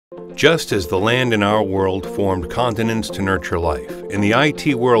Just as the land in our world formed continents to nurture life, in the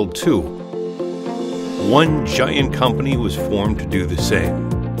IT world too, one giant company was formed to do the same.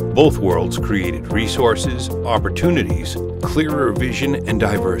 Both worlds created resources, opportunities, clearer vision, and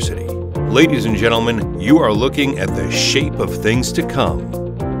diversity. Ladies and gentlemen, you are looking at the shape of things to come.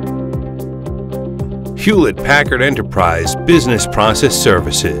 Hewlett-Packard Enterprise Business Process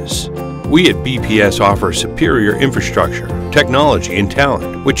Services. We at BPS offer superior infrastructure, technology, and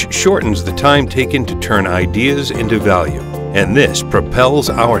talent, which shortens the time taken to turn ideas into value. And this propels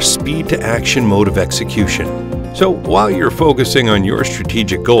our speed to action mode of execution. So while you're focusing on your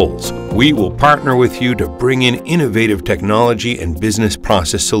strategic goals, we will partner with you to bring in innovative technology and business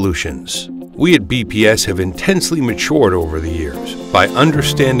process solutions. We at BPS have intensely matured over the years by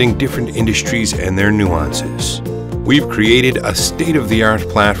understanding different industries and their nuances. We've created a state-of-the-art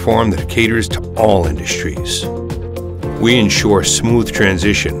platform that caters to all industries. We ensure smooth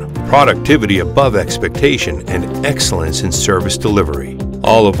transition, productivity above expectation, and excellence in service delivery,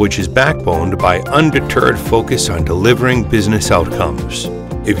 all of which is backboned by undeterred focus on delivering business outcomes.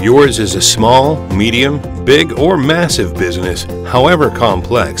 If yours is a small, medium, big, or massive business, however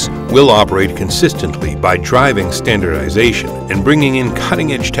complex, we'll operate consistently by driving standardization and bringing in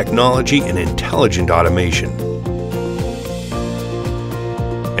cutting-edge technology and intelligent automation.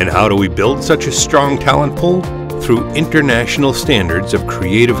 And how do we build such a strong talent pool? Through international standards of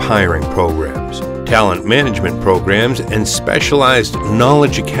creative hiring programs, talent management programs, and specialized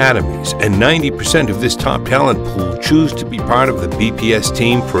knowledge academies. And 90% of this top talent pool choose to be part of the BPS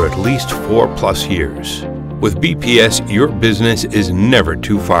team for at least 4+ years. With BPS, your business is never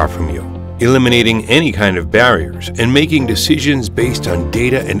too far from you, eliminating any kind of barriers and making decisions based on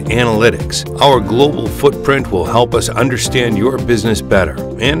data and analytics. Our global footprint will help us understand your business better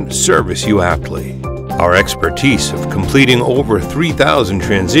and service you aptly. Our expertise of completing over 3,000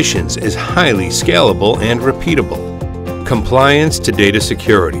 transitions is highly scalable and repeatable. Compliance to data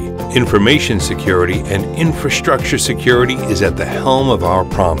security, information security, and infrastructure security is at the helm of our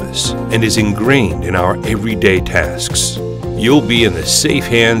promise and is ingrained in our everyday tasks. You'll be in the safe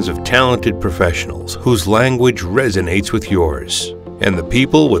hands of talented professionals whose language resonates with yours. And the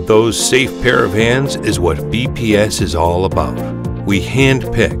people with those safe pair of hands is what BPS is all about. We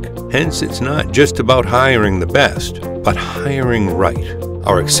handpick, hence it's not just about hiring the best, but hiring right.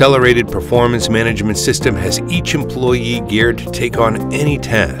 Our accelerated performance management system has each employee geared to take on any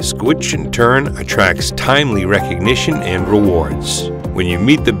task, which in turn attracts timely recognition and rewards. When you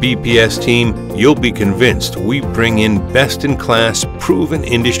meet the BPS team, you'll be convinced we bring in best-in-class, proven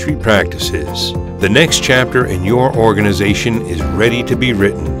industry practices. The next chapter in your organization is ready to be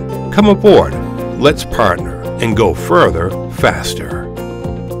written. Come aboard, let's partner, and go further, faster.